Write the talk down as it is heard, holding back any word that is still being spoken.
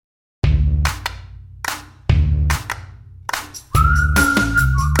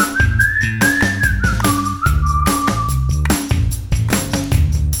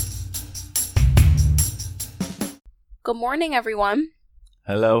morning, everyone.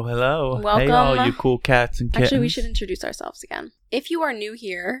 Hello, hello. Welcome. Hey, all you cool cats and kittens. Actually, we should introduce ourselves again. If you are new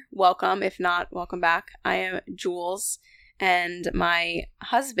here, welcome. If not, welcome back. I am Jules, and my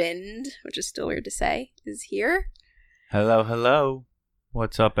husband, which is still weird to say, is here. Hello, hello.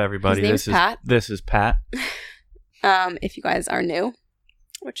 What's up, everybody? His name's Pat. This is Pat. If you guys are new,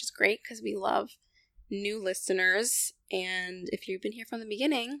 which is great because we love new listeners, and if you've been here from the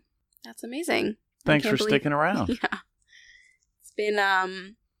beginning, that's amazing. Thanks for sticking around. Yeah. It's been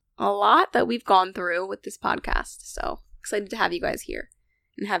a lot that we've gone through with this podcast, so excited to have you guys here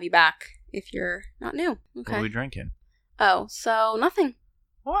and have you back if you're not new. Okay. What are we drinking? Oh, so nothing.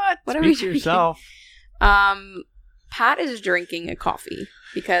 What? What are we Speak for drinking? yourself. Pat is drinking a coffee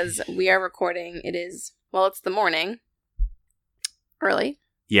because we are recording. It's the morning. Early.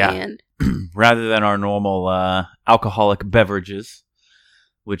 Yeah. And Rather than our normal alcoholic beverages,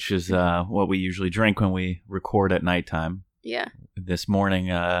 which is what we usually drink when we record at nighttime. yeah. This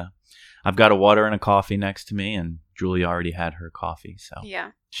morning, I've got a water and a coffee next to me, and Julie already had her coffee, so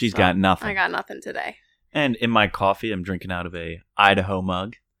Yeah. she's So, got nothing. I got nothing today. And in my coffee, I'm drinking out of a Idaho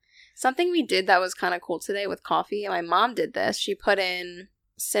mug. Something we did that was kind of cool today with coffee, and my mom did this. She put in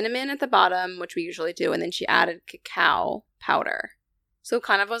cinnamon at the bottom, which we usually do, and then she added cacao powder. So it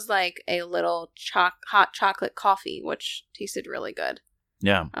kind of was like a little hot chocolate coffee, which tasted really good.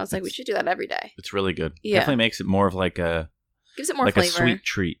 Yeah. I was like, we should do that every day. It's really good. Yeah. Definitely makes it more of like a Gives it more like flavor. a sweet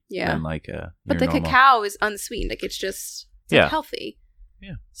treat Yeah. than like a But your the normal. cacao is unsweetened. Like it's just Yeah. healthy.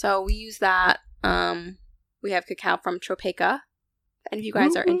 Yeah. So we use that. We have cacao from Tropeka. And if you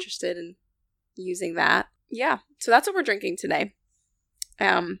guys are interested in using that. Yeah. So that's what we're drinking today.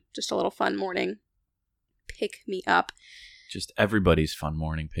 Just a little fun morning. Pick me up. Just everybody's fun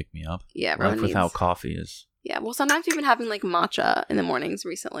morning pick me up. Yeah, everyone Life without needs- coffee is Yeah. Well, sometimes we've been having like matcha in the mornings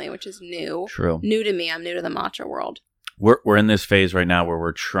recently, which is new. true. New to me. I'm new to the matcha world. We're in this phase right now where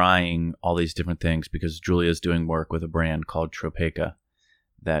we're trying all these different things because Julia's doing work with a brand called Tropeka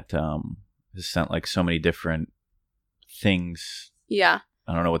that has sent like so many different things. Yeah.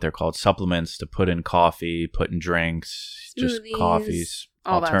 I don't know what they're called. Supplements to put in coffee, put in drinks, just Smoothies, coffees,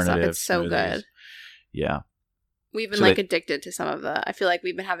 all that stuff. alternatives. It's so smoothies. good. Yeah. We've been So like they- addicted to some of the. I feel like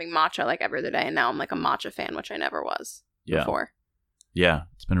we've been having matcha like every other day, and now I'm like a matcha fan, which I never was before. Yeah,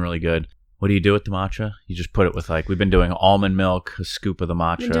 it's been really good. What do you do with the matcha? You just put it with like, we've been doing almond milk, a scoop of the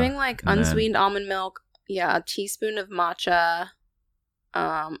matcha. Been doing like and then- unsweetened almond milk. Yeah, a teaspoon of matcha,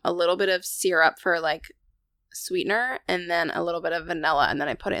 a little bit of syrup for like sweetener, and then a little bit of vanilla, and then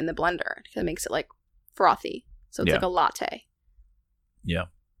I put it in the blender because it makes it like frothy. So it's Yeah. like a latte. Yeah.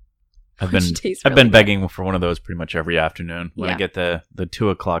 I've which been tastes I've really been good. begging for one of those pretty much every afternoon when I Yeah. get the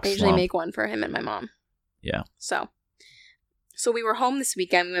 2:00 I usually slump. make one for him and my mom. Yeah. So we were home this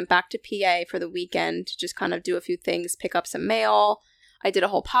weekend. We went back to PA for the weekend to just kind of do a few things, pick up some mail. I did a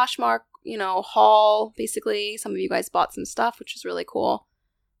whole Poshmark, haul, basically. Some of you guys bought some stuff, which is really cool.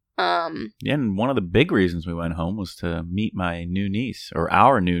 Yeah, and one of the big reasons we went home was to meet my new niece, or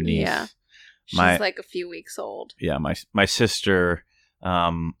our new niece. Yeah. She's My- like a few weeks old. Yeah, my sister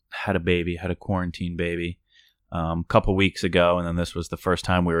had a quarantine baby a couple weeks ago, and then this was the first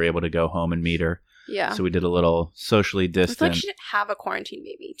time we were able to go home and meet her. Yeah. So we did a little socially It's like distant. she didn't have a quarantine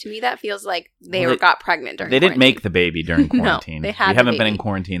baby. To me, that feels like they Well, got pregnant during They didn't make quarantine. the baby during No, quarantine. they had we the haven't been in baby.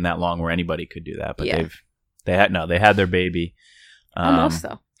 quarantine that long where anybody could do that, but Yeah. they had their baby Almost,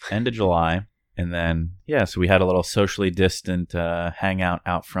 though. end of July, and then so we had a little socially distant hangout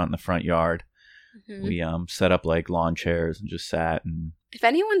out front in the front yard. Mhm. We set up like lawn chairs and just sat and If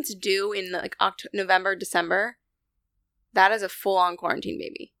anyone's due in like November, December, that is a full-on quarantine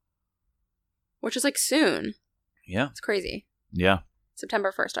baby. Which is like soon. yeah. It's crazy. Yeah.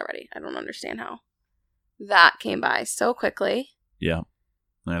 September 1st already. I don't understand how that came by so quickly. Yeah.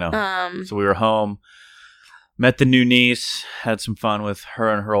 I know. So So we were home, met the new niece, had some fun with her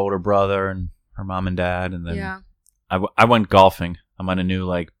and her older brother and her mom and dad, and then yeah. I went golfing. I'm on a new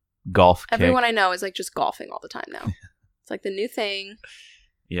like golf kick. Everyone I know is like just golfing all the time now. It's like the new thing.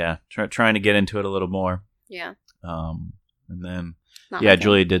 Yeah, trying to get into it a little more. Yeah. And then Not my thing.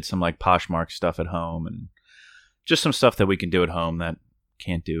 Julia did some like Poshmark stuff at home and just some stuff that we can do at home that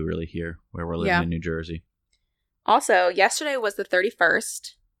can't do really here where we're living Yeah. in New Jersey. Also, yesterday was the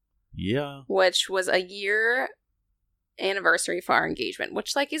 31st, Yeah. which was a year anniversary for our engagement,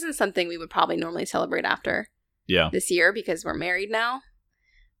 which like isn't something we would probably normally celebrate after Yeah. this year because we're married now.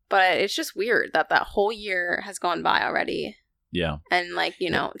 But it's just weird that whole year has gone by already. Yeah. And like,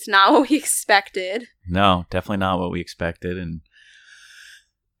 it's not what we expected. No, definitely not what we expected. And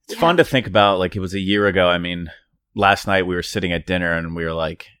it's Yeah. fun to think about, like, it was a year ago. I mean, last night we were sitting at dinner and we were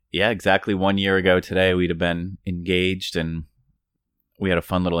like, Yeah, exactly 1 year ago today, we'd have been engaged, and we had a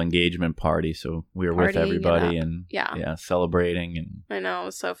fun little engagement party. So we were with everybody and celebrating. And I know, it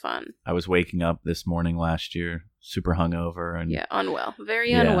was so fun. I was waking up this morning last year, super hungover. And unwell.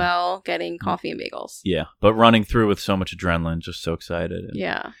 Very unwell, getting coffee and bagels. Yeah, but running through with so much adrenaline, just so excited.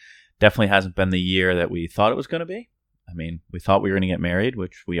 And definitely hasn't been the year that we thought it was going to be. I mean, we thought we were going to get married,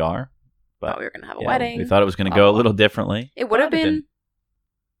 which we are. But we were going to have a wedding. We thought it was going to go a little differently. It would have been...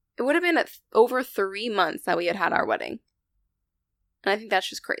 It would have been over 3 months that we had our wedding. And I think that's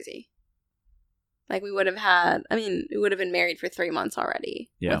just crazy. Like, we would have been married for 3 months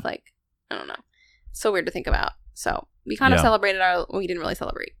already. Yeah. With, like, I don't know. It's so weird to think about. So, we kind of celebrated we didn't really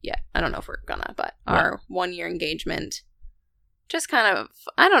celebrate yet. I don't know if we're gonna, but our 1 year engagement. Just kind of,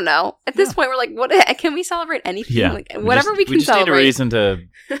 I don't know. At this point, we're like, what? Can we celebrate anything? Yeah. Like, whatever we can celebrate. We just need a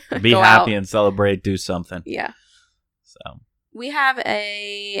reason to be happy and celebrate, do something. Yeah. So... We have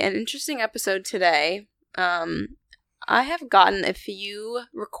an interesting episode today. I have gotten a few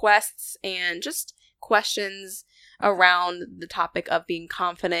requests and just questions around the topic of being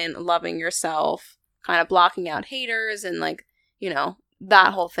confident, loving yourself, kind of blocking out haters, and like,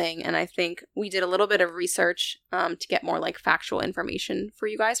 that whole thing. And I think we did a little bit of research to get more like factual information for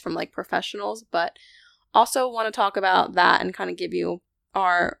you guys from like professionals, but also want to talk about that and kind of give you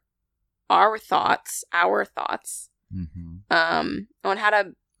our thoughts. Mm-hmm. On how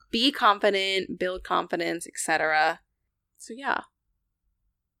to be confident, build confidence, etc. So yeah,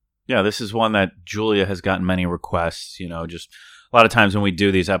 this is one that Julia has gotten many requests. Just a lot of times when we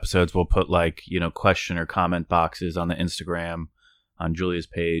do these episodes, we'll put like question or comment boxes on the Instagram, on Julia's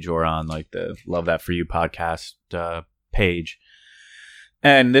page, or on like the Love That For You podcast page.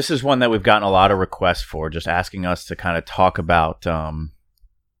 And this is one that we've gotten a lot of requests for, just asking us to kind of talk about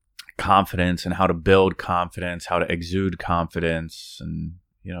confidence and how to build confidence, how to exude confidence. And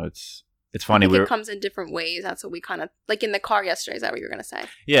it's funny, it comes in different ways. That's what we kind of like in the car yesterday. Is that what you were gonna say?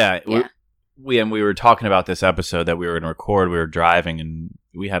 We were talking about this episode that we were gonna record. We were driving and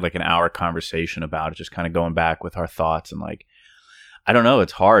we had like an hour conversation about it, just kind of going back with our thoughts. And like, I don't know,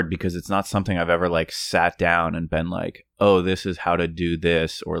 it's hard because it's not something I've ever like sat down and been like, oh, this is how to do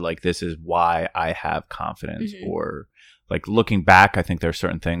this, or like this is why I have confidence. Mm-hmm. Or like looking back, I think there are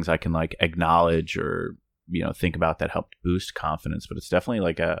certain things I can like acknowledge or, think about that helped boost confidence. But it's definitely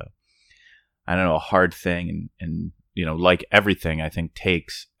like a hard thing. And like everything, I think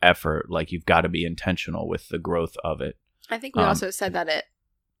takes effort. Like you've got to be intentional with the growth of it. I think we also said that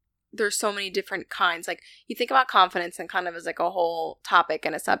there's so many different kinds. Like you think about confidence and kind of as like a whole topic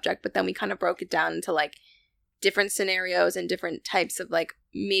and a subject, but then we kind of broke it down into like different scenarios and different types of like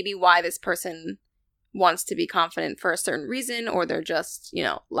maybe why this person wants to be confident for a certain reason, or they're just,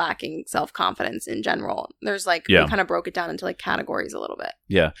 lacking self-confidence in general. There's like, we kind of broke it down into like categories a little bit.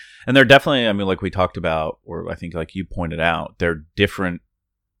 Yeah. And they're definitely, like we talked about, or I think like you pointed out, they're different,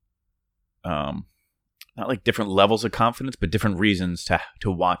 not like different levels of confidence, but different reasons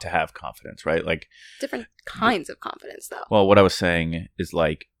to want to have confidence, right? Like different kinds of confidence though. Well, what I was saying is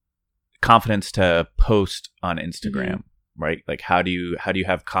like confidence to post on Instagram. Mm-hmm. Right? Like, how do you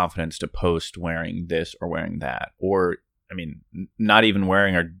have confidence to post wearing this or wearing that? Or, not even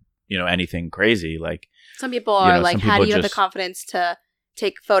wearing or, anything crazy. Like some people are like, how do you have the confidence to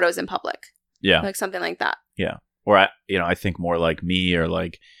take photos in public? Yeah. Like something like that. Yeah. Or, I think more like me or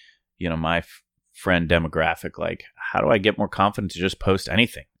like, my friend demographic, like, how do I get more confident to just post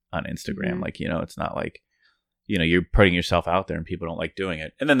anything on Instagram? Mm-hmm. Like, it's not like, you're putting yourself out there and people don't like doing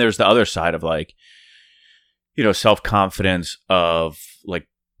it. And then there's the other side of like, self-confidence of like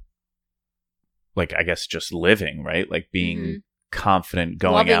I guess just living, right? Like being confident,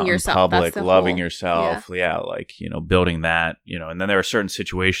 going loving out yourself, in public, loving yourself. Yeah. Like, building that, and then there are certain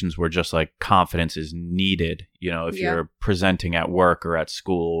situations where just like confidence is needed, if you're presenting at work or at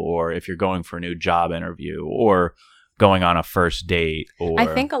school, or if you're going for a new job interview or going on a first date. Or I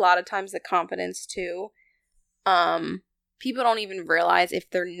think a lot of times the confidence too, people don't even realize if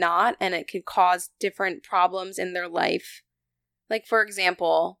they're not, and it could cause different problems in their life. Like, for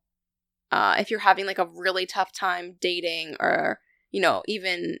example, if you're having like a really tough time dating, or,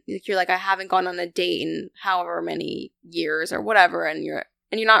 even if you're like, I haven't gone on a date in however many years or whatever, and you're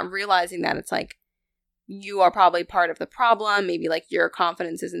not realizing that it's like, you are probably part of the problem. Maybe like your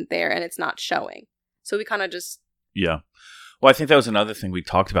confidence isn't there and it's not showing. So we kind of just... Yeah. Well, I think that was another thing we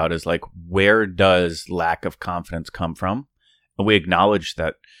talked about is like, where does lack of confidence come from? And we acknowledge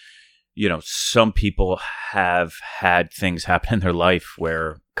that, some people have had things happen in their life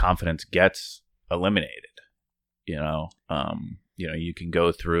where confidence gets eliminated. You can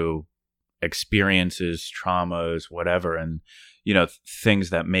go through experiences, traumas, whatever, and things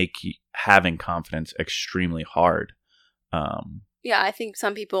that make having confidence extremely hard. Yeah, I think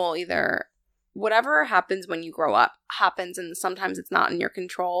some people either whatever happens when you grow up happens, and sometimes it's not in your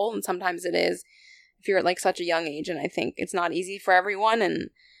control, and sometimes it is if you're at like such a young age. And I think it's not easy for everyone, and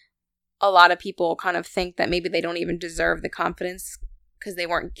a lot of people kind of think that maybe they don't even deserve the confidence because they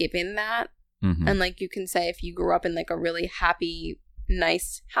weren't given that. Mm-hmm. And like you can say, if you grew up in like a really happy,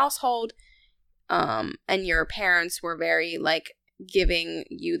 nice household, and your parents were very like giving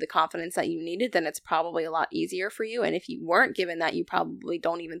you the confidence that you needed, then it's probably a lot easier for you. And if you weren't given that, you probably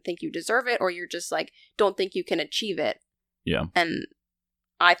don't even think you deserve it, or you're just like, don't think you can achieve it. Yeah. And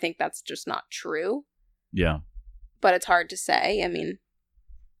I think that's just not true. Yeah. But it's hard to say. I mean.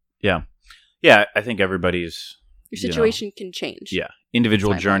 Yeah. Yeah. I think everybody's. Your situation can change. Yeah.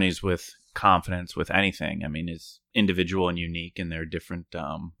 Individual journeys with confidence, with anything, I mean, is individual and unique, and they're different.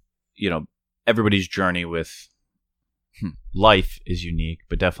 Everybody's journey with life is unique,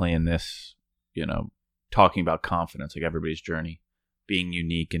 but definitely in this, talking about confidence, like everybody's journey being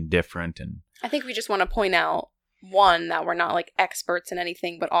unique and different. And I think we just want to point out, one, that we're not like experts in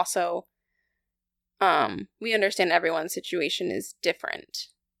anything, but also we understand everyone's situation is different.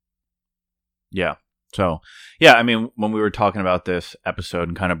 Yeah. So, yeah, I mean, when we were talking about this episode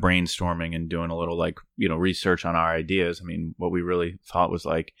and kind of brainstorming and doing a little like, research on our ideas, I mean, what we really thought was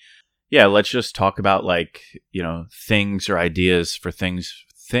like, yeah, let's just talk about like, things or ideas for things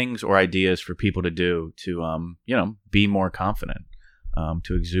or ideas for people to do to, be more confident,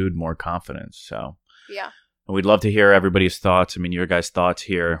 to exude more confidence. So, yeah. And we'd love to hear everybody's thoughts. I mean, your guys' thoughts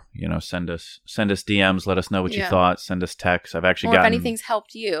here, send us DMs, let us know what you thought, send us texts. I've actually gotten. If anything's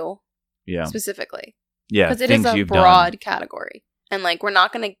helped you. Yeah. Specifically. Yeah. Because it is a broad category. And like, we're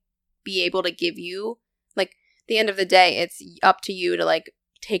not going to be able to give you, like, at the end of the day, it's up to you to like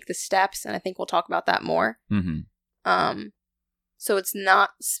take the steps. And I think we'll talk about that more. Mm-hmm. So it's not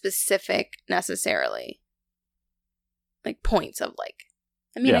specific necessarily. Like points of like,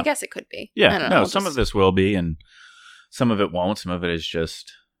 I mean, I guess it could be. Yeah. I don't know. Some of this will be, and some of it won't. Some of it is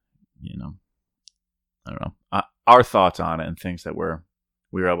just, I don't know, our thoughts on it and things that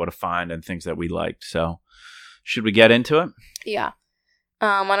we were able to find and things that we liked. So should we get into it? Yeah.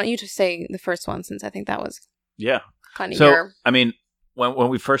 Why don't you just say the first one, since I think that was kind of your... I mean, when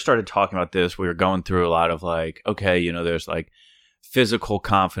we first started talking about this, we were going through a lot of like, okay, there's like physical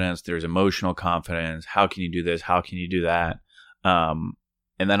confidence, there's emotional confidence. How can you do this? How can you do that?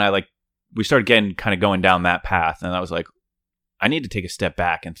 And then we started getting kind of going down that path. And I was like, I need to take a step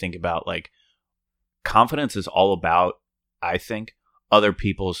back and think about like confidence is all about, I think, other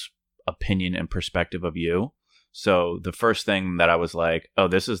people's opinion and perspective of you. So the first thing that I was like, oh,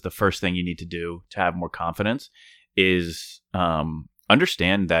 this is the first thing you need to do to have more confidence is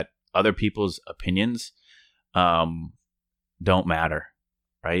understand that other people's opinions don't matter,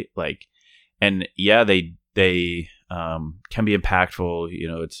 right? Like, and yeah, they can be impactful.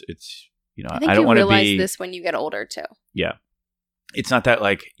 It's I think I don't you want to realize be this when you get older too. Yeah. It's not that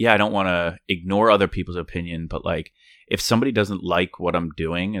like, yeah, I don't want to ignore other people's opinion, but like if somebody doesn't like what I'm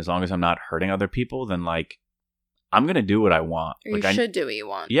doing, as long as I'm not hurting other people, then like I'm going to do what I want. Or you should do what you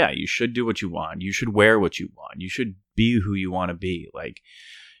want. Yeah, you should do what you want. You should wear what you want. You should be who you want to be. Like,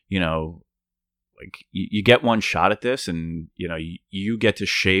 like you get one shot at this, and you get to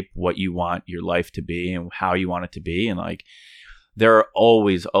shape what you want your life to be and how you want it to be. And like there are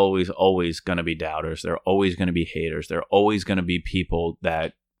always, always, always going to be doubters. There are always going to be haters. There are always going to be people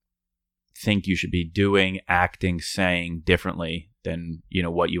that think you should be doing, acting, saying differently than,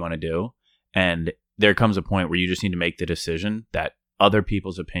 what you want to do. And there comes a point where you just need to make the decision that other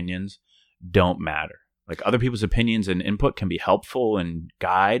people's opinions don't matter. Like other people's opinions and input can be helpful and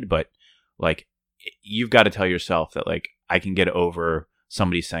guide, but like you've got to tell yourself that like I can get over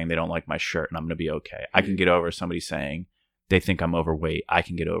somebody saying they don't like my shirt and I'm going to be okay. Mm-hmm. I can get over somebody saying they think I'm overweight. I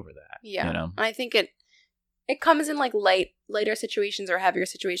can get over that. Yeah. I think it comes in like later situations or heavier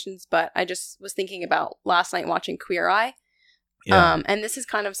situations, but I just was thinking about last night watching Queer Eye. Yeah. And this is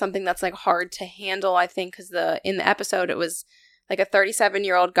kind of something that's like hard to handle, I think, because in the episode it was like a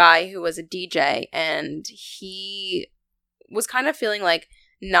 37-year-old guy who was a DJ, and he was kind of feeling like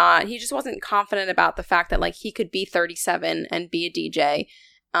he just wasn't confident about the fact that like he could be 37 and be a DJ.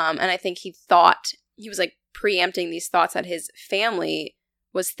 And I think he was like preempting these thoughts that his family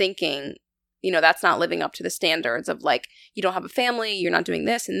was thinking, that's not living up to the standards of like, you don't have a family, you're not doing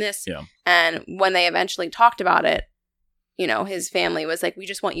this and this. Yeah. And when they eventually talked about it, his family was like, we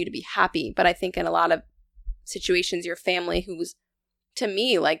just want you to be happy. But I think in a lot of situations, your family, who's, to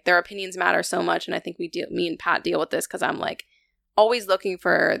me, like their opinions matter so much. And I think me and Pat deal with this because I'm like always looking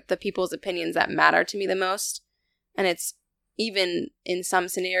for the people's opinions that matter to me the most. And it's even in some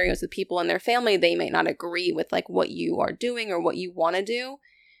scenarios with people in their family, they may not agree with like what you are doing or what you want to do.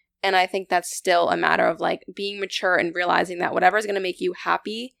 And I think that's still a matter of like being mature and realizing that whatever is going to make you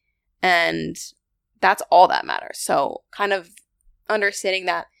happy, and that's all that matters. So kind of understanding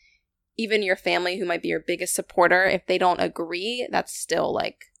that even your family, who might be your biggest supporter, if they don't agree, that's still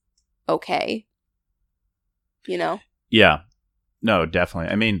like okay. You know? Yeah. No,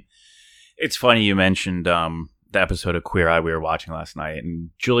 definitely. I mean, it's funny you mentioned the episode of Queer Eye we were watching last night, and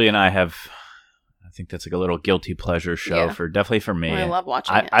Julie and I have, I think that's like a little guilty pleasure show definitely for me. Well, I love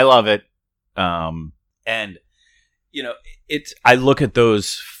watching it. I love it. And you know, I look at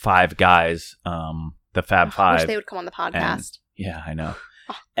those 5 guys, the Fab Five. I wish they would come on the podcast. Yeah, I know.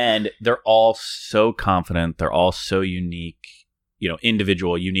 And they're all so confident. They're all so unique, you know,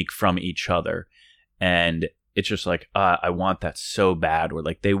 individual, unique from each other. And it's just like, I want that so bad, where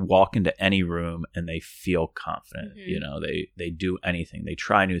like they walk into any room and they feel confident. You know, they do anything. They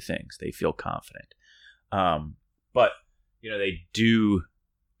try new things. They feel confident. But, you know, they do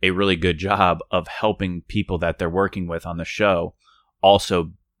a really good job of helping people that they're working with on the show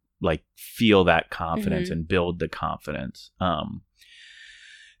also like feel that confidence and build the confidence.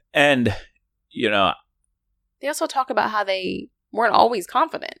 And, you know, they also talk about how they weren't always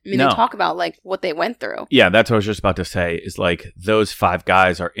confident. I mean, they talk about like what they went through. Yeah, that's what I was just about to say, is like those 5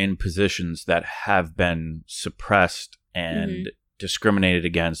 guys are in positions that have been suppressed and discriminated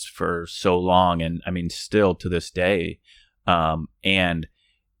against for so long. And I mean, still to this day. And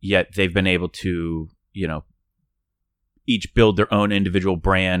yet they've been able to, you know, each build their own individual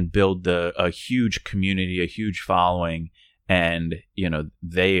brand, build a huge community, a huge following. And, you know,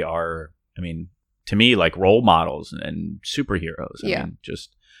 they are, I mean, to me, like role models and superheroes. I mean,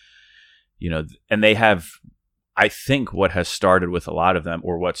 just, you know, and they have, I think what has started with a lot of them,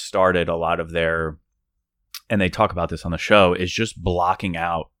 or what started a lot of their, and they talk about this on the show, is just blocking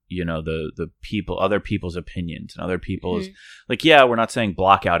out, you know, the people, other people's opinions and other people's, like, yeah, we're not saying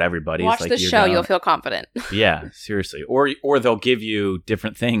block out everybody. Watch like the show, you'll feel confident. Yeah, seriously. Or they'll give you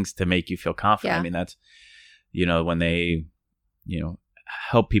different things to make you feel confident. I mean, that's, you know, when they, you know,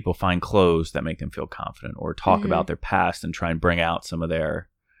 help people find clothes that make them feel confident, or talk about their past and try and bring out some of their...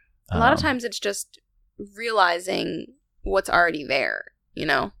 a lot of times it's just realizing what's already there, you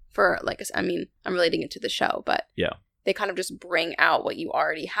know, for like, I mean, I'm relating it to the show, but yeah, they kind of just bring out what you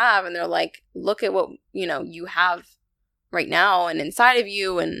already have, and they're like, look at what, you know, you have right now and inside of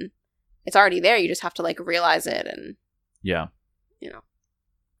you, and it's already there. You just have to like realize it. And yeah, you know,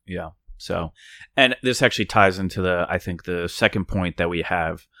 yeah. So, and this actually ties into I think the second point that we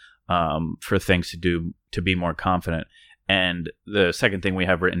have for things to do to be more confident. And the second thing we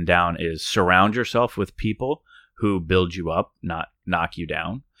have written down is surround yourself with people who build you up, not knock you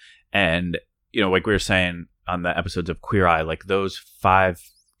down. And, you know, like we were saying on the episodes of Queer Eye, like those 5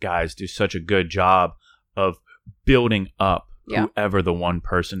 guys do such a good job of building up whoever the one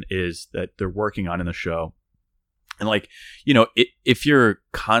person is that they're working on in the show. And like, you know, if you're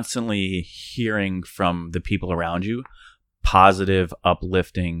constantly hearing from the people around you positive,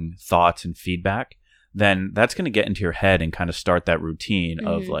 uplifting thoughts and feedback, then that's going to get into your head and kind of start that routine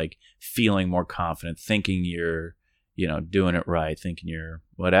of like feeling more confident, thinking you're, you know, doing it right, thinking you're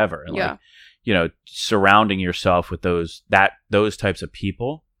whatever. And like, you know, surrounding yourself with those types of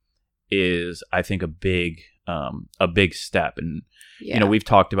people is, I think, a big step. And, you know, we've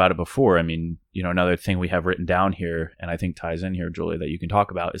talked about it before. I mean, you know, another thing we have written down here, and I think ties in here, Julie, that you can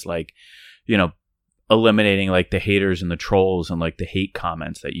talk about is like, you know, eliminating like the haters and the trolls and like the hate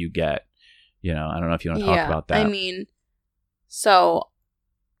comments that you get. You know, I don't know if you want to talk about that. I mean, so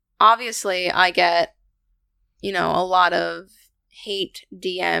obviously I get, you know, a lot of hate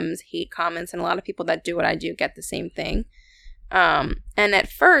DMs, hate comments, and a lot of people that do what I do get the same thing. And at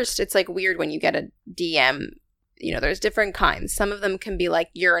first it's like weird when you get a DM. You know, there's different kinds. Some of them can be like,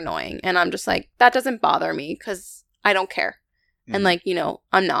 you're annoying. And I'm just like, that doesn't bother me because I don't care. And like, you know,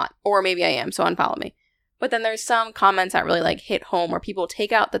 I'm not. Or maybe I am, so unfollow me. But then there's some comments that really like hit home, where people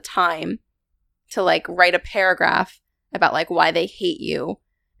take out the time to like write a paragraph about like why they hate you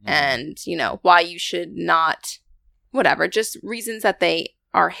and, you know, why you should not, whatever, just reasons that they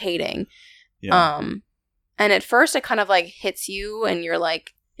are hating. And at first it kind of like hits you, and you're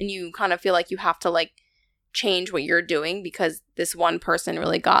like, and you kind of feel like you have to like change what you're doing because this one person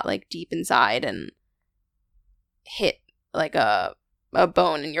really got like deep inside and hit like a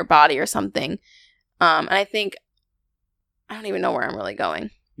bone in your body or something. And I think, I don't even know where I'm really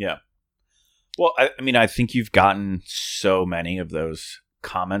going. Yeah. Well, I mean, I think you've gotten so many of those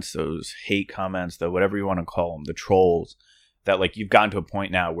comments, those hate comments, whatever you want to call them, the trolls. that like you've gotten to a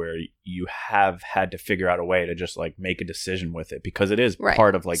point now where you have had to figure out a way to just like make a decision with it, because it is Right.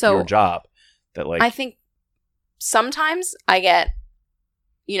 part of like So, your job that like I think sometimes I get,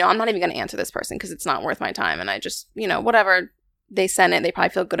 I'm not even going to answer this person because it's not worth my time. And I just, whatever, they send it, they probably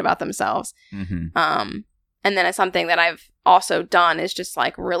feel good about themselves. Mhm. And then it's something that I've also done is just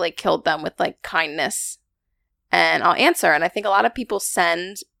like really killed them with like kindness, and I'll answer. And I think a lot of people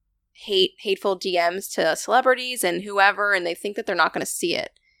send hateful DMs to celebrities and whoever, and they think that they're not going to see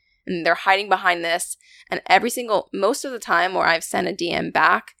it, and they're hiding behind this. And most of the time where I've sent a DM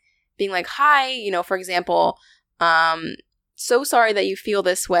back being like, hi, for example, so sorry that you feel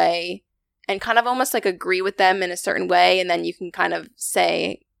this way, and kind of almost like agree with them in a certain way. And then you can kind of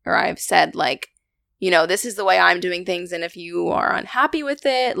say, or I've said like, this is the way I'm doing things, and if you are unhappy with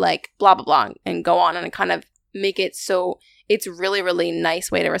it, like blah, blah, blah, and go on and kind of make it so it's really, really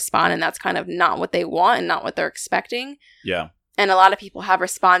nice way to respond. And that's kind of not what they want and not what they're expecting. Yeah. And a lot of people have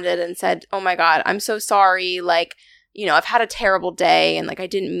responded and said, oh my God, I'm so sorry. Like, I've had a terrible day, and like, I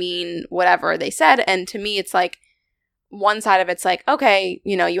didn't mean whatever they said. And to me, it's like, one side of it's like, okay,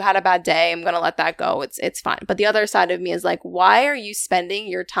 you had a bad day, I'm going to let that go. It's fine. But the other side of me is like, why are you spending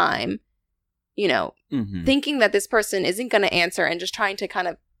your time Mhm. thinking that this person isn't going to answer and just trying to kind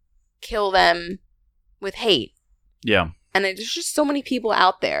of kill them with hate? Yeah. And there's just so many people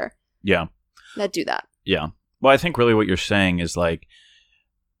out there Yeah. that do that. Yeah. Well, I think really what you're saying is like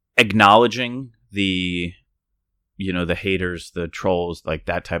acknowledging the haters, the trolls, like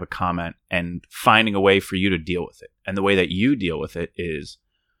that type of comment, and finding a way for you to deal with it. And the way that you deal with it is,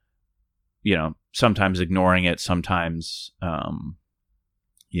 sometimes ignoring it, sometimes,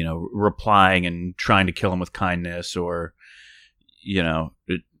 replying and trying to kill them with kindness, or,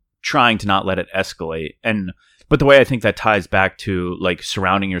 trying to not let it escalate. But the way I think that ties back to like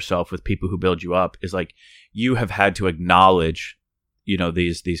surrounding yourself with people who build you up is like you have had to acknowledge,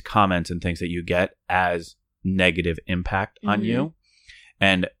 these comments and things that you get as negative impact on you.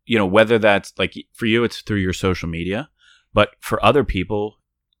 And, whether that's like for you, it's through your social media, but for other people,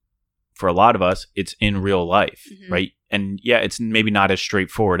 for a lot of us, it's in real life, right? And yeah, it's maybe not as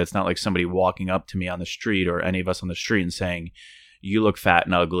straightforward. It's not like somebody walking up to me on the street or any of us on the street and saying, you look fat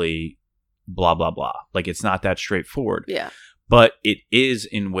and ugly, blah, blah, blah. Like it's not that straightforward. Yeah. But it is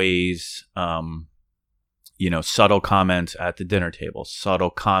in ways, subtle comments at the dinner table,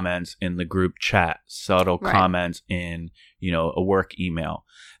 subtle comments in the group chat, subtle comments in, a work email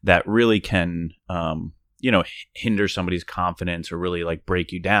that really can, hinder somebody's confidence or really like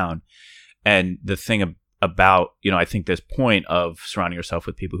break you down. And the thing about, I think this point of surrounding yourself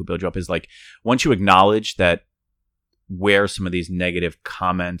with people who build you up is like, once you acknowledge that where some of these negative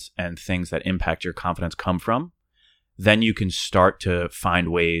comments and things that impact your confidence come from, then you can start to find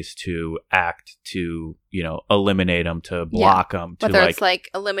ways to act, to, eliminate them, to block them. Whether it's like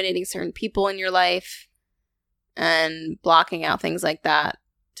eliminating certain people in your life and blocking out things like that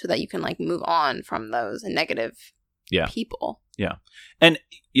so that you can like move on from those negative people. Yeah. And,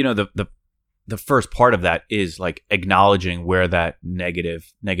 the first part of that is like acknowledging where that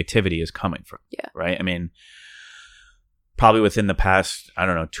negativity is coming from. Yeah. Right. I mean, probably within the past,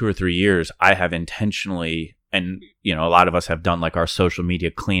 2 or 3 years, I have intentionally, and, a lot of us have done like our social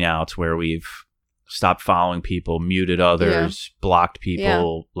media cleanouts where we've stopped following people, muted others, blocked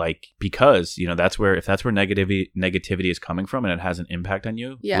people, like, because, if that's where negativity is coming from and it has an impact on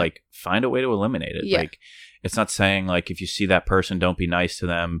you, like find a way to eliminate it. Like, it's not saying like, if you see that person, don't be nice to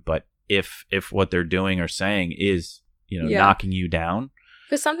them. But if what they're doing or saying is, knocking you down.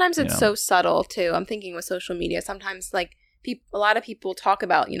 Because sometimes it's so subtle too. I'm thinking with social media, sometimes like a lot of people talk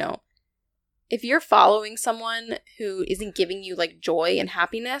about, if you're following someone who isn't giving you like joy and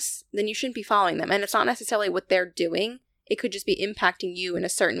happiness, then you shouldn't be following them. And it's not necessarily what they're doing. It could just be impacting you in a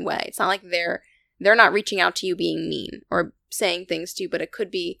certain way. It's not like they're not reaching out to you being mean or saying things to you, but it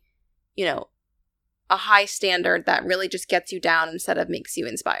could be, a high standard that really just gets you down instead of makes you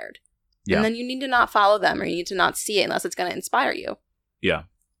inspired. Yeah. And then you need to not follow them, or you need to not see it unless it's going to inspire you. Yeah.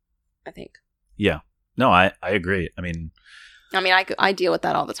 I think. Yeah. No, I agree. I mean, I deal with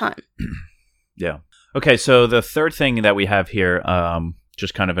that all the time. Yeah. Okay, so the third thing that we have here,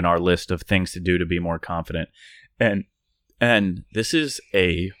 just kind of in our list of things to do to be more confident, and this is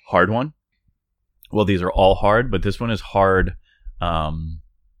a hard one. Well, these are all hard, but this one is hard. Hard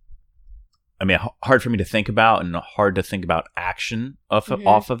for me to think about, and hard to think about action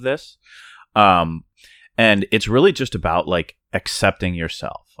off of this. And it's really just about like accepting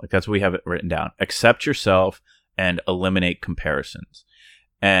yourself. Like that's what we have it written down. Accept yourself and eliminate comparisons.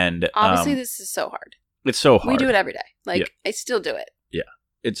 And obviously this is so hard. It's so hard. We do it every day. Like I still do it. Yeah.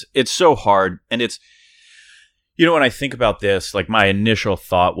 It's so hard. And it's, You know, when I think about this, like my initial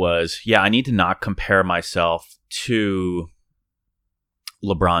thought was, yeah, I need to not compare myself to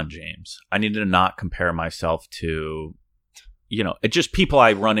LeBron James. I need to not compare myself to, you know, just people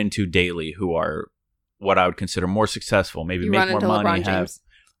I run into daily who are what I would consider more successful, maybe You make run more into money. LeBron James.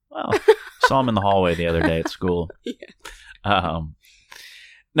 Well, saw him in the hallway the other day at school. Yeah.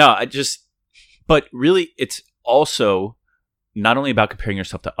 No, but really it's also not only about comparing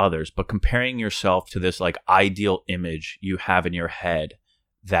yourself to others, but comparing yourself to this like ideal image you have in your head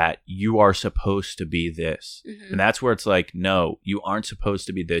that you are supposed to be this. Mm-hmm. And that's where it's like, no, you aren't supposed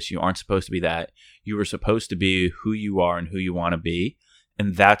to be this. You aren't supposed to be that. You are supposed to be who you are and who you want to be.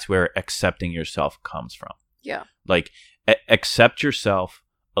 And that's where accepting yourself comes from. Yeah. Like accept yourself,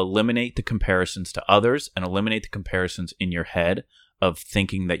 eliminate the comparisons to others, and eliminate the comparisons in your head of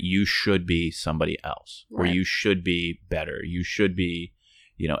thinking that you should be somebody else, or you should be better. You should be,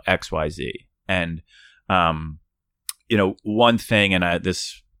 you know, X, Y, Z. And, you know, one thing, and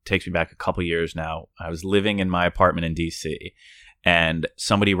this takes me back a couple years now. I was living in my apartment in DC, and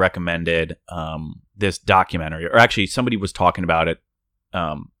somebody recommended this documentary, or actually somebody was talking about it,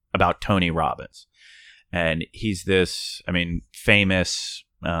 about Tony Robbins. And he's this, I mean, famous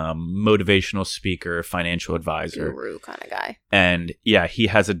motivational speaker, financial advisor, guru kind of guy. And yeah,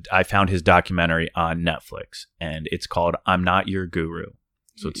 I found his documentary on Netflix, and it's called I'm Not Your Guru.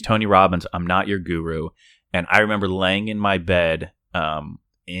 So it's Tony Robbins, I'm Not Your Guru. And I remember laying in my bed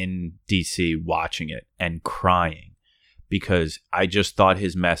in DC watching it and crying because I just thought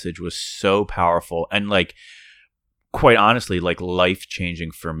his message was so powerful and, like, quite honestly, like,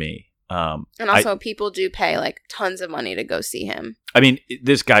 life-changing for me. And also, people do pay like tons of money to go see him. I mean,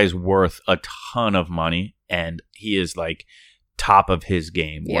 this guy's worth a ton of money, and he is like top of his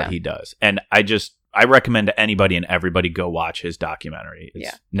game, what he does. And I recommend to anybody and everybody go watch his documentary.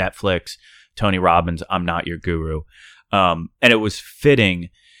 It's Netflix, Tony Robbins, I'm Not Your Guru. And it was fitting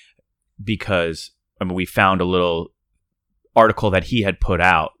because, I mean, we found a little article that he had put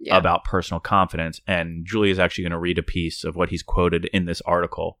out about personal confidence, and Julie is actually going to read a piece of what he's quoted in this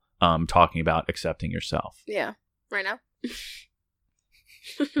article. Talking about accepting yourself. Yeah. Right now?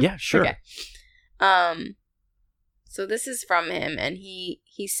 Yeah, sure. Okay. So this is from him, and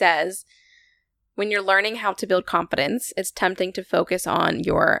he says, when you're learning how to build confidence, it's tempting to focus on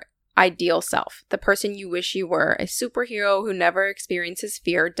your ideal self, the person you wish you were, a superhero who never experiences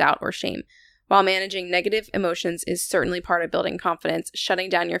fear, doubt, or shame. While managing negative emotions is certainly part of building confidence, shutting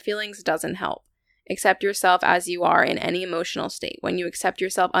down your feelings doesn't help. Accept yourself as you are in any emotional state. When you accept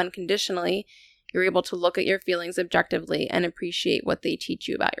yourself unconditionally, you're able to look at your feelings objectively and appreciate what they teach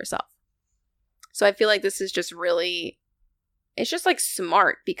you about yourself. So I feel like this is just really, it's just like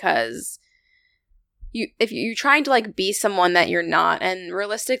smart, because if you're trying to like be someone that you're not, and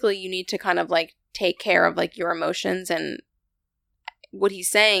realistically you need to kind of like take care of like your emotions, and what he's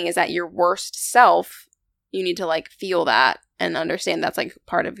saying is that your worst self, you need to like feel that and understand that's like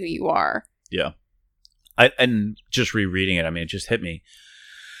part of who you are. Yeah. And just rereading it, I mean, it just hit me.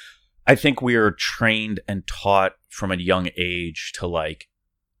 I think we are trained and taught from a young age to like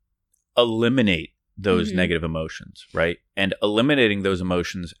eliminate those negative emotions, right? And eliminating those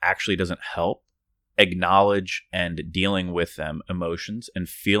emotions actually doesn't help. Acknowledge and dealing with them, emotions, and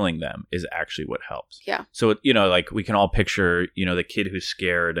feeling them is actually what helps. Yeah. So, you know, like we can all picture, you know, the kid who's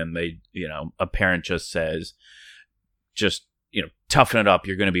scared and they, you know, a parent just says, just, you know, toughen it up,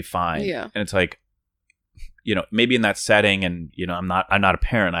 you're going to be fine. Yeah. And it's like, you know, maybe in that setting, and, you know, I'm not a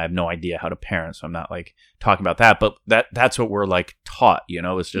parent. I have no idea how to parent, so I'm not like talking about that, but that's what we're like taught, you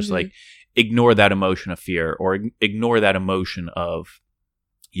know, it's just like ignore that emotion of fear, or ignore that emotion of,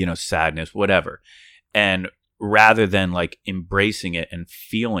 you know, sadness, whatever. And rather than like embracing it and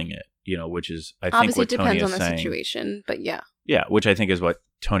feeling it, you know, which is, I think what Tony is saying. Obviously, it depends on the situation, but yeah. Yeah, which I think is what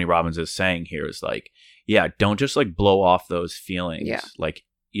Tony Robbins is saying here is like, yeah, don't just like blow off those feelings. Yeah. Like,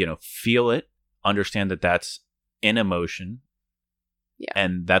 you know, feel it. Understand that that's an emotion,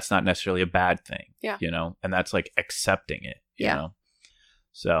 and that's not necessarily a bad thing, you know, and that's like accepting it, you know.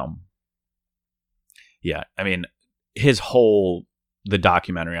 So, yeah, I mean, the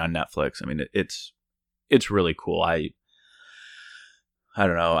documentary on Netflix, I mean, it's really cool. I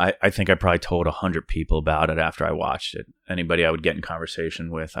don't know. I think I probably told 100 people about it after I watched it. Anybody I would get in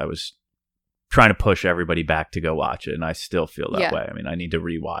conversation with, I was trying to push everybody back to go watch it, and I still feel that way. I mean, I need to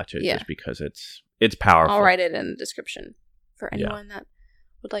rewatch it just because it's powerful. I'll write it in the description for anyone that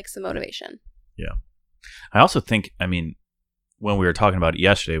would like some motivation. Yeah. I also think, I mean, when we were talking about it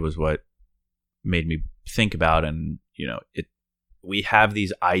yesterday was what made me think about, and, you know, we have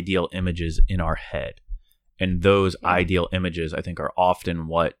these ideal images in our head, and those ideal images, I think, are often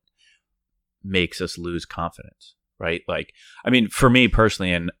what makes us lose confidence, right? Like, I mean, for me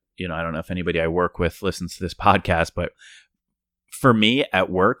personally, and, you know, I don't know if anybody I work with listens to this podcast, but for me at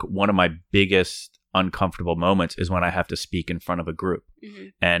work, one of my biggest uncomfortable moments is when I have to speak in front of a group. Mm-hmm.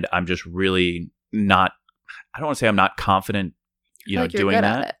 And I'm just really not, I don't want to say I'm not confident, you know, doing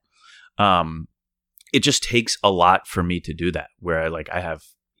that. It just takes a lot for me to do that, where I have,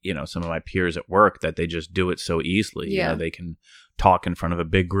 you know, some of my peers at work that they just do it so easily. Yeah. You know, they can talk in front of a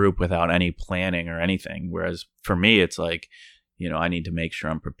big group without any planning or anything. Whereas for me, it's like, you know, I need to make sure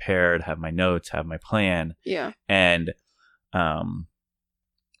I'm prepared, have my notes, have my plan. Yeah. And,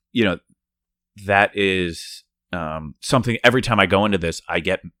 you know, that is something every time I go into this, I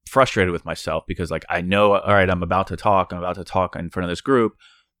get frustrated with myself because like, I know, all right, I'm about to talk in front of this group.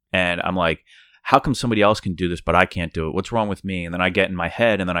 And I'm like, how come somebody else can do this, but I can't do it? What's wrong with me? And then I get in my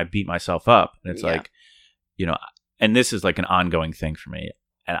head and then I beat myself up. And it's like, you know, and this is like an ongoing thing for me.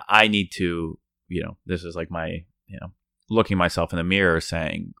 And I need to, you know, this is like my, you know, looking myself in the mirror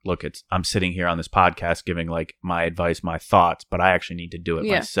saying, look, I'm sitting here on this podcast giving like my advice, my thoughts, but I actually need to do it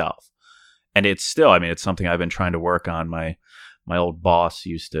myself. And it's still, I mean, it's something I've been trying to work on. My old boss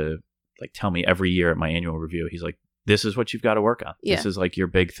used to like tell me every year at my annual review, he's like, this is what you've got to work on. Yeah. This is like your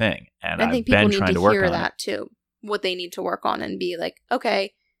big thing. And I think people need to hear that too, what they need to work on and be like,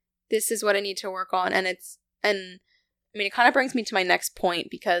 okay, this is what I need to work on. And I mean, it kind of brings me to my next point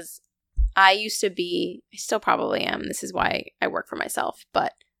because I still probably am. This is why I work for myself,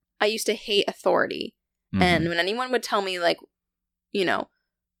 but I used to hate authority. Mm-hmm. And when anyone would tell me like, you know,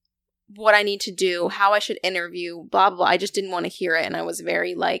 what I need to do, how I should interview, blah, blah, blah, I just didn't want to hear it. And I was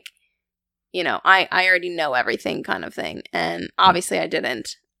very like, you know, I already know everything kind of thing. And obviously I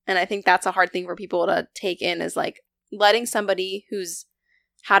didn't. And I think that's a hard thing for people to take in is like letting somebody who's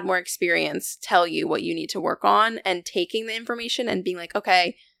had more experience tell you what you need to work on and taking the information and being like,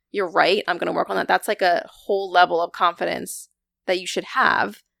 okay, you're right, I'm going to work on that. That's like a whole level of confidence that you should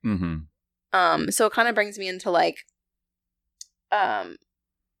have. Mm-hmm. So it kind of brings me into like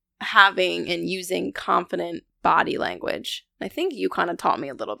having and using confident body language. I think you kind of taught me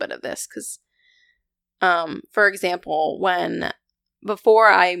a little bit of this because, for example, before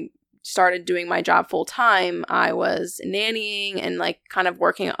I started doing my job full time, I was nannying and like kind of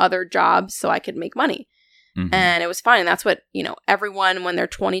working at other jobs so I could make money. Mm-hmm. And it was fine. And that's what, you know, everyone when they're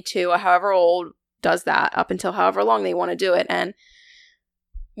 22 or however old does that up until however long they want to do it. And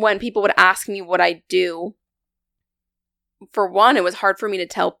when people would ask me what I do, for one, it was hard for me to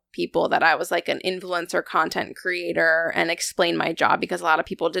tell people that I was like an influencer content creator and explain my job because a lot of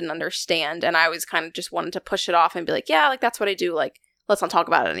people didn't understand. And I always kind of just wanted to push it off and be like, yeah, like that's what I do. Like, let's not talk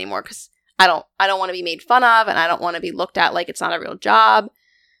about it anymore because I don't want to be made fun of and I don't want to be looked at like it's not a real job.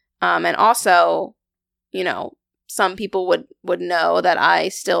 And also, you know, some people would know that I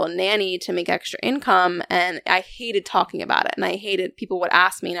still nanny to make extra income and I hated talking about it. And I hated people would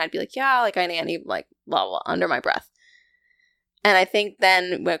ask me and I'd be like, yeah, like I nanny, like blah, blah, under my breath. And I think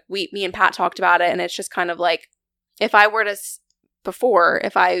then me and Pat talked about it and it's just kind of like, if I would have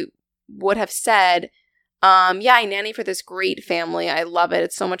said, yeah, I nanny for this great family. I love it.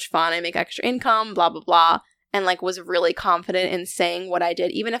 It's so much fun. I make extra income, blah, blah, blah. And like was really confident in saying what I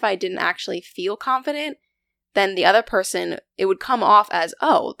did. Even if I didn't actually feel confident, then the other person, it would come off as,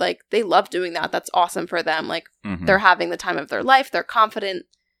 oh, like they love doing that. That's awesome for them. Like they're having the time of their life. They're confident.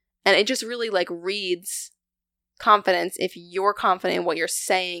 And it just really like reads confidence if you're confident in what you're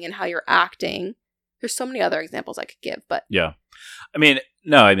saying and how you're acting. There's so many other examples I could give, but yeah.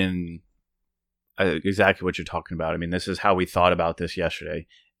 Exactly what you're talking about. I mean, this is how we thought about this yesterday.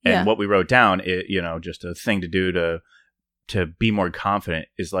 And what we wrote down, you know, just a thing to do to be more confident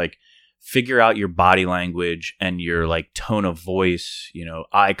is like figure out your body language and your like tone of voice, you know,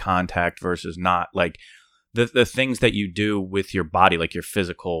 eye contact versus not, like the things that you do with your body, like your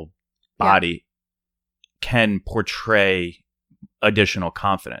physical body can portray additional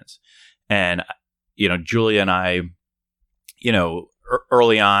confidence. And, you know, Julia and I, you know,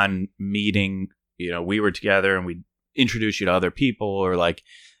 early on meeting, you know, we were together and we introduce you to other people or like,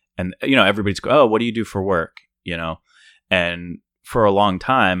 and, you know, everybody's go, oh, what do you do for work? You know, and for a long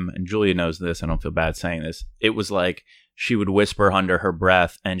time, and Julia knows this, I don't feel bad saying this, it was like she would whisper under her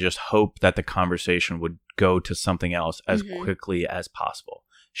breath and just hope that the conversation would go to something else as quickly as possible.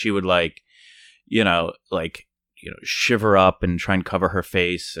 She would like, shiver up and try and cover her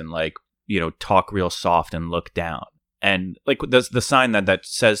face and like, you know, talk real soft and look down. And like the sign that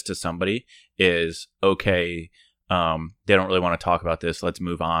says to somebody is, okay, they don't really want to talk about this. Let's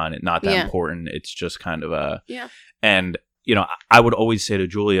move on. It's not that important. It's just kind of and, you know, I would always say to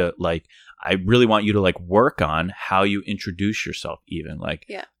Julia, like, I really want you to like work on how you introduce yourself even. Like,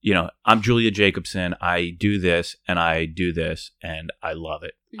 Yeah. you know, I'm Julia Jacobson. I do this and I do this and I love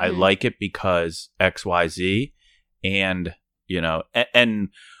it. I like it because X, Y, Z. And, you know, and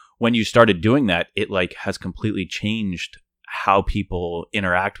when you started doing that, it like has completely changed how people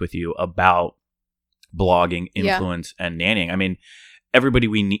interact with you about blogging, influence, and nannying. I mean, everybody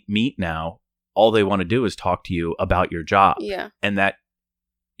we meet now, all they want to do is talk to you about your job. Yeah. And that,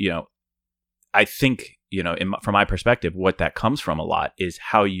 you know, I think, you know, from my perspective, what that comes from a lot is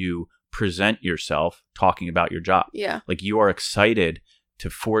how you present yourself talking about your job. Yeah. Like you are excited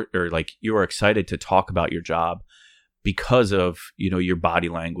you are excited to talk about your job because of, you know, your body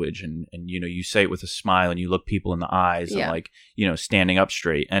language and, you know, you say it with a smile and you look people in the eyes and like, you know, standing up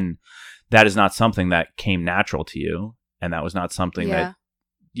straight. And that is not something that came natural to you. And that was not something that,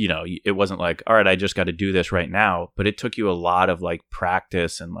 you know, it wasn't like, all right, I just got to do this right now. But it took you a lot of like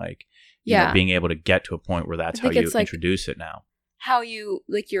practice and like, you know, being able to get to a point where that's how you introduce it now. How you,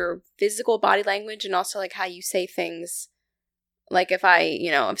 like your physical body language and also like how you say things. Like if I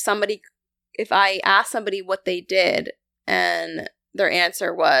ask somebody what they did and their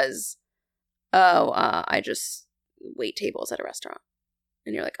answer was, I just wait tables at a restaurant.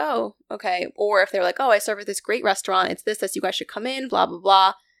 And you're like, oh, okay. Or if they're like, oh, I serve at this great restaurant. It's this, you guys should come in, blah, blah,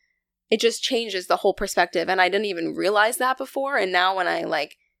 blah. It just changes the whole perspective. And I didn't even realize that before. And now when I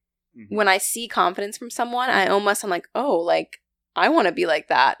like, when I see confidence from someone, I'm like, oh, like, I want to be like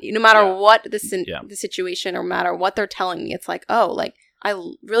that. No matter what the situation or matter what they're telling me, it's like, oh, like, I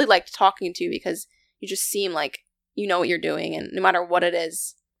really liked talking to you because you just seem like you know what you're doing. And no matter what it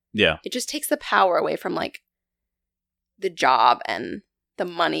is, it just takes the power away from like the job and the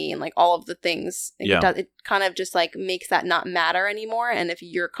money and like all of the things. It kind of just like makes that not matter anymore. And if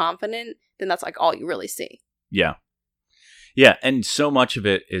you're confident, then that's like all you really see. Yeah. Yeah. And so much of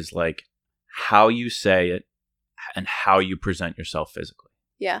it is like how you say it and how you present yourself physically.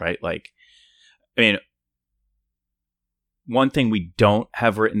 Yeah. Right. Like, I mean, one thing we don't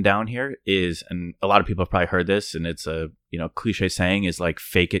have written down here is, and a lot of people have probably heard this, and it's a, you know, cliche saying is like,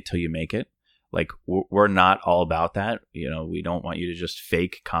 fake it till you make it. Like, we're not all about that. You know, we don't want you to just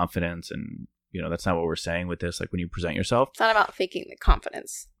fake confidence. And, you know, that's not what we're saying with this. Like when you present yourself. It's not about faking the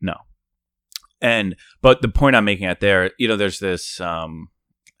confidence. No. But the point I'm making out there, you know, there's this, I don't know,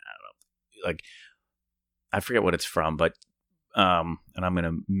 like, I forget what it's from, but, and I'm going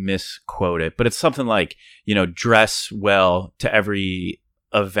to misquote it, but it's something like, you know, dress well to every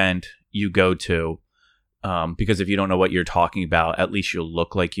event you go to. Because if you don't know what you're talking about, at least you'll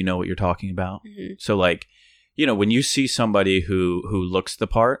look like you know what you're talking about. Mm-hmm. So like, you know, when you see somebody who looks the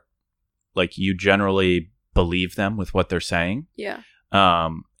part, like you generally believe them with what they're saying. Yeah.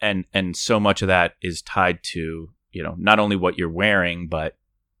 And so much of that is tied to, you know, not only what you're wearing, but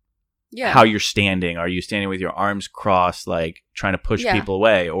how you're standing. Are you standing with your arms crossed, like trying to push people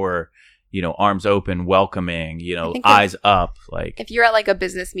away, or, you know, arms open, welcoming, you know, eyes up? Like if you're at like a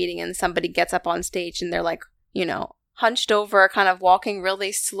business meeting and somebody gets up on stage and they're like, you know, hunched over, kind of walking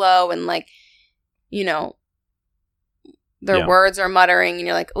really slow and like, you know, their words are muttering and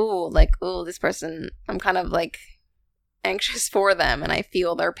you're like, ooh, this person, I'm kind of like anxious for them and I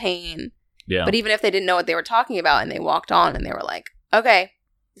feel their pain. Yeah. But even if they didn't know what they were talking about and they walked on and they were like, okay,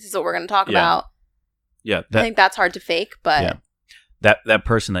 this is what we're going to talk about. Yeah. I think that's hard to fake, but. Yeah. That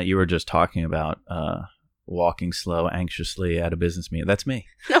person that you were just talking about, walking slow, anxiously at a business meeting, that's me.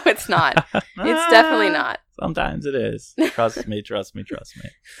 No, it's not. It's definitely not. Sometimes it is. Trust me.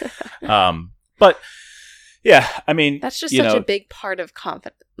 But yeah, I mean. That's just such a big part of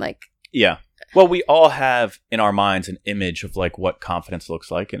confidence. Like. Yeah. Well, we all have in our minds an image of like what confidence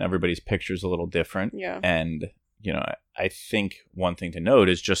looks like, and everybody's picture is a little different. Yeah. And, you know, I think one thing to note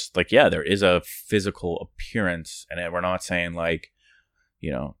is just like, yeah, there is a physical appearance, and we're not saying like,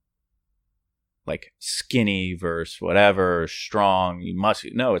 you know, like skinny versus whatever, strong, you must.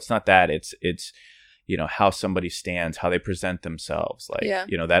 No, it's not that. It's, you know, how somebody stands, how they present themselves. Like,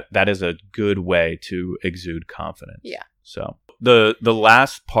 you know, that is a good way to exude confidence. Yeah. So the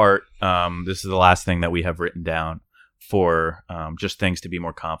last part, this is the last thing that we have written down for just things to be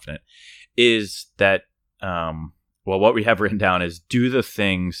more confident, is that, well, what we have written down is do the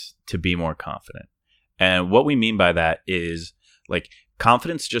things to be more confident. And what we mean by that is like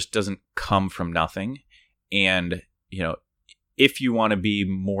confidence just doesn't come from nothing. And, you know, if you want to be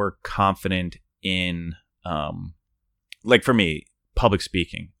more confident in, like for me, public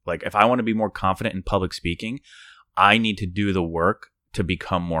speaking, like if I want to be more confident in public speaking, I need to do the work to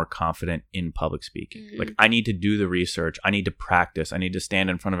become more confident in public speaking. Mm-hmm. Like I need to do the research. I need to practice. I need to stand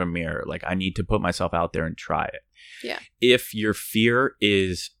in front of a mirror. Like I need to put myself out there and try it. Yeah. If your fear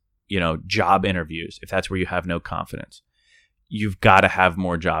is, job interviews, if that's where you have no confidence, you've got to have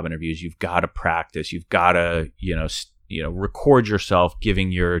more job interviews. You've got to practice. You've got to, record yourself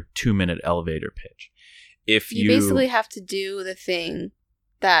giving your 2-minute elevator pitch. If you basically have to do the thing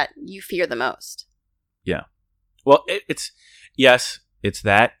that you fear the most. Yeah. Well, it's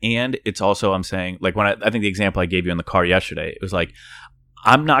that. And it's also, I'm saying, like when I think the example I gave you in the car yesterday, it was like,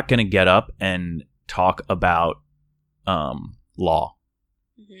 I'm not going to get up and talk about law,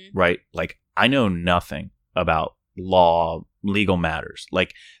 right? Like I know nothing about law, legal matters.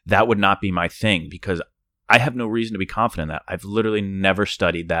 Like that would not be my thing because I have no reason to be confident in that. I've literally never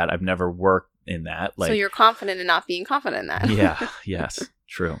studied that. I've never worked in that. Like, so you're confident in not being confident in that. Yeah. Yes.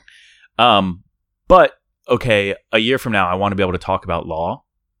 True. But okay, a year from now, I want to be able to talk about law.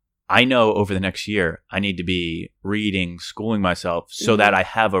 I know over the next year, I need to be reading, schooling myself so that I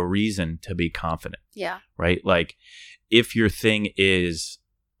have a reason to be confident. Yeah. Right. Like if your thing is,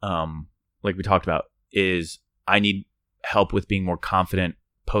 like we talked about, is I need help with being more confident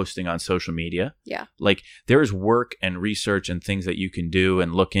posting on social media. Yeah. Like there's work and research and things that you can do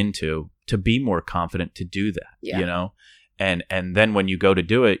and look into to be more confident to do that, And then when you go to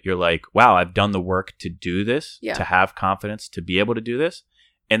do it, you're like, wow, I've done the work to do this, to have confidence, to be able to do this.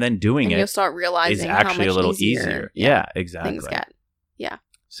 And then doing you'll start realizing is actually how much a little easier. Yeah, exactly. Things get. Yeah.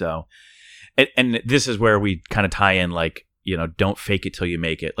 So, and this is where we kind of tie in, like, don't fake it till you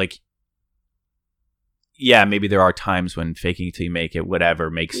make it. Like, yeah, maybe there are times when faking it till you make it,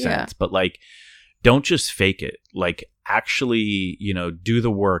 whatever, makes sense. But like, don't just fake it. Like, actually, do the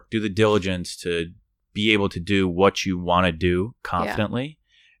work, do the diligence to be able to do what you want to do confidently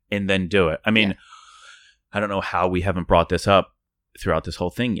and then do it. I mean, I don't know how we haven't brought this up throughout this whole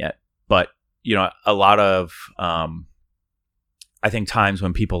thing yet, but, a lot of, I think times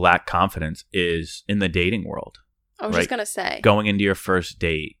when people lack confidence is in the dating world. I was just going to say. Going into your first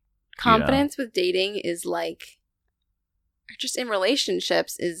date. Confidence with dating is like, just in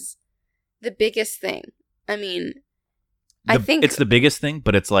relationships is the biggest thing. I mean, I think it's the biggest thing,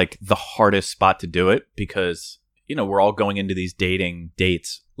 but it's like the hardest spot to do it because, we're all going into these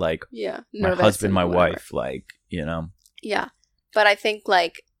dates, like my husband, my wife, like, Yeah. But I think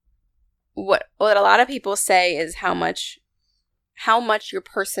like what a lot of people say is how much your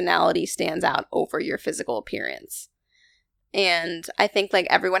personality stands out over your physical appearance. And I think like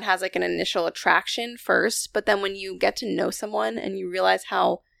everyone has like an initial attraction first, but then when you get to know someone and you realize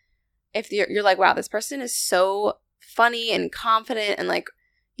how, if you're like, wow, this person is so funny and confident and like,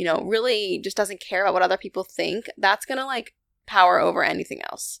 really just doesn't care about what other people think, that's going to like power over anything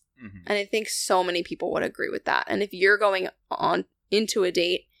else. Mm-hmm. And I think so many people would agree with that. And if you're going on into a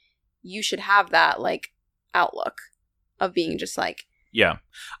date, you should have that like outlook of being just like, yeah.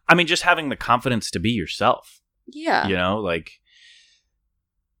 I mean, just having the confidence to be yourself. Yeah. Like,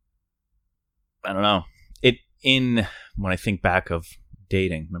 I don't know. When I think back of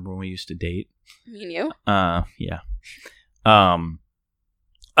dating, remember when we used to date? Me and you? Yeah.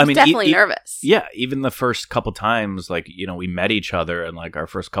 I mean, definitely nervous. Yeah. Even the first couple times, like, we met each other and like our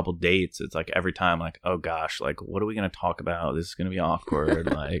first couple dates, it's like every time like, oh gosh, like, what are we going to talk about? This is going to be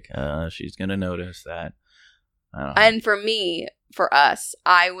awkward. Like, she's going to notice that. I don't know. And for us,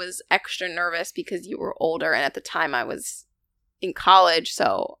 I was extra nervous because you were older. And at the time I was in college.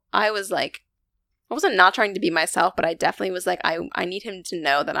 So I was like, I wasn't not trying to be myself, but I definitely was like, I need him to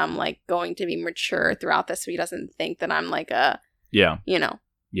know that I'm like going to be mature throughout this. So he doesn't think that I'm like a,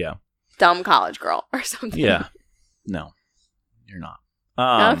 dumb college girl or something. Yeah. No, you're not.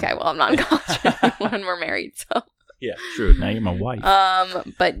 Okay. Well, I'm not in college when we're married. So. Yeah, true. Now you're my wife.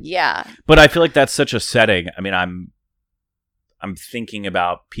 But yeah. But I feel like that's such a setting. I mean, I'm thinking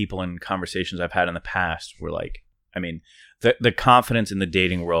about people and conversations I've had in the past where like, I mean, the confidence in the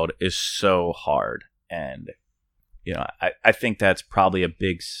dating world is so hard. And, I think that's probably a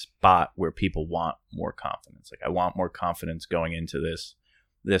big spot where people want more confidence. Like I want more confidence going into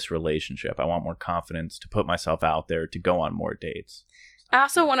this relationship. I want more confidence to put myself out there, to go on more dates. I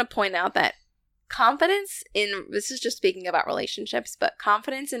also want to point out that confidence this is just speaking about relationships, but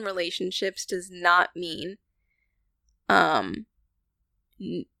confidence in relationships does not mean, I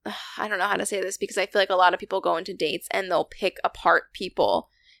don't know how to say this because I feel like a lot of people go into dates and they'll pick apart people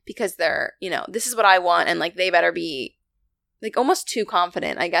because they're, this is what I want. And like, they better be like almost too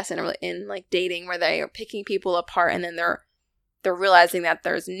confident, I guess, in like dating where they are picking people apart and then they're realizing that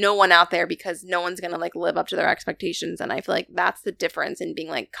there's no one out there because no one's going to like live up to their expectations. And I feel like that's the difference in being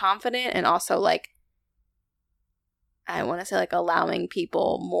like confident and also like, I want to say like allowing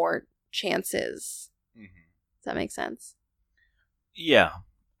people more chances. Mm-hmm. Does that make sense? Yeah,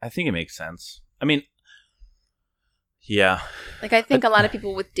 I think it makes sense. I mean, Yeah. Like, I think a lot of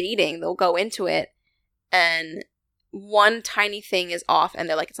people with dating, they'll go into it and one tiny thing is off and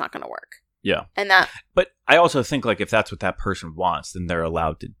they're like, it's not going to work. Yeah. And that. But I also think, like, if that's what that person wants, then they're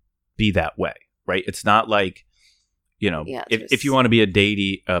allowed to be that way, right? It's not like, you know, if you want to be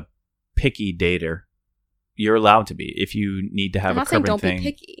a picky dater, you're allowed to be. If you need to have a current thing. I'm not saying don't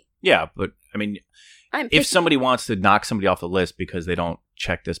be picky. Yeah, but I mean, if somebody wants to knock somebody off the list because they don't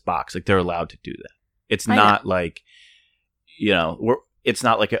check this box, like, they're allowed to do that. It's not like, you know, it's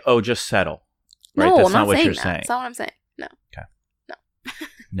not like, just settle. Right? No, That's I'm not not what saying you're that. saying. That's not what I'm saying. No. Okay. No.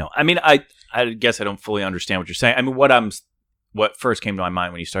 No. I mean, I guess I don't fully understand what you're saying. I mean, what first came to my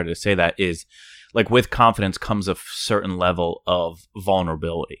mind when you started to say that is, like, with confidence comes a certain level of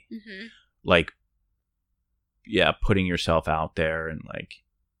vulnerability. Mm-hmm. Like, yeah, putting yourself out there and, like,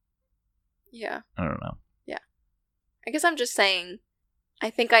 yeah. I don't know. Yeah. I guess I'm just saying, I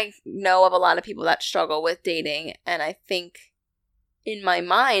think I know of a lot of people that struggle with dating, and I think in my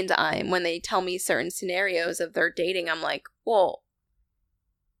mind, when they tell me certain scenarios of their dating, I'm like, well,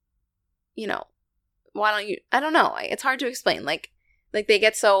 you know, why don't you, I don't know. It's hard to explain. Like they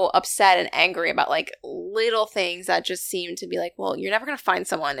get so upset and angry about, like, little things that just seem to be like, well, you're never going to find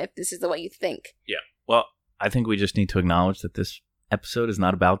someone if this is the way you think. Yeah. Well, I think we just need to acknowledge that this episode is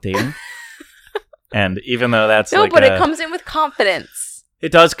not about dating. And even though that's no, but it comes in with confidence.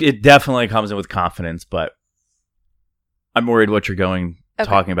 It does. It definitely comes in with confidence, but I'm worried what you're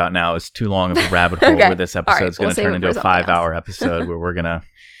talking about now is too long of a rabbit hole where this episode is going to turn into a 5-hour episode where we're going to...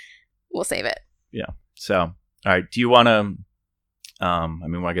 We'll save it. Yeah. So, all right. Do you want to... I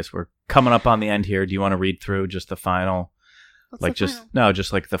mean, I guess we're coming up on the end here. Do you want to read through just the final? What's the final? No,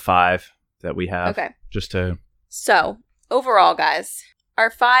 just like the 5 that we have. Okay. Just to... So, overall, guys, our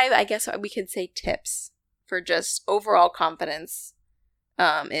 5, I guess we could say tips for just overall confidence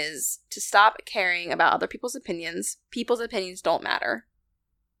is to stop caring about other people's opinions. People's opinions don't matter,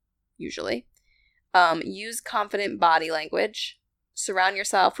 usually. Use confident body language. Surround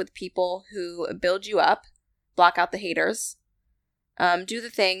yourself with people who build you up. Block out the haters. Do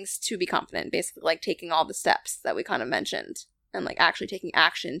the things to be confident, basically, like taking all the steps that we kind of mentioned and, like, actually taking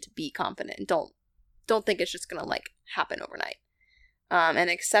action to be confident. And don't think it's just going to, like, happen overnight.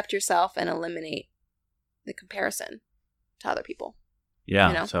 And accept yourself and eliminate the comparison to other people. Yeah.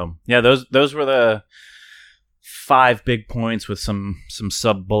 You know? So, yeah, those were the 5 big points with some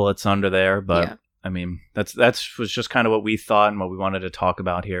sub bullets under there. But, yeah. I mean, that was just kind of what we thought and what we wanted to talk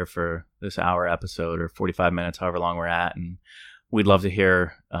about here for this hour episode or 45 minutes, however long we're at. And we'd love to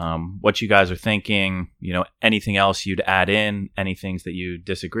hear what you guys are thinking, you know, anything else you'd add in, any things that you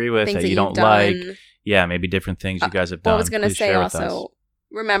disagree with, that you don't like. Yeah, maybe different things you guys have done. I was going to say also,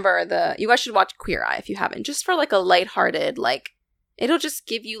 remember you guys should watch Queer Eye if you haven't, just for, like, a lighthearted, like, it'll just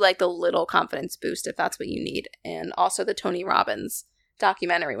give you, like, a little confidence boost if that's what you need. And also the Tony Robbins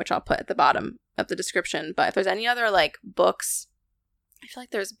documentary, which I'll put at the bottom of the description. But if there's any other, like, books, I feel like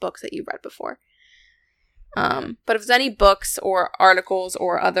there's books that you've read before. But if there's any books or articles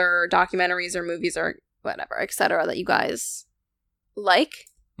or other documentaries or movies or whatever, etc., that you guys like,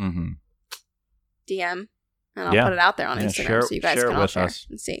 DM, and I'll put it out there on Instagram so you guys can all share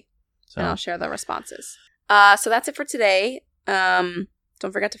and see. So. And I'll share the responses. So that's it for today. Don't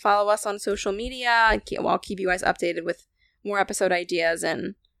forget to follow us on social media. I'll keep you guys updated with more episode ideas,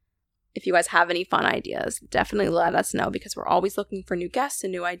 and if you guys have any fun ideas, definitely let us know because we're always looking for new guests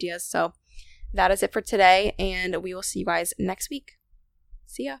and new ideas. So that is it for today, and we will see you guys next week.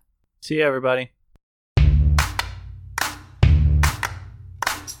 See ya. See ya, everybody.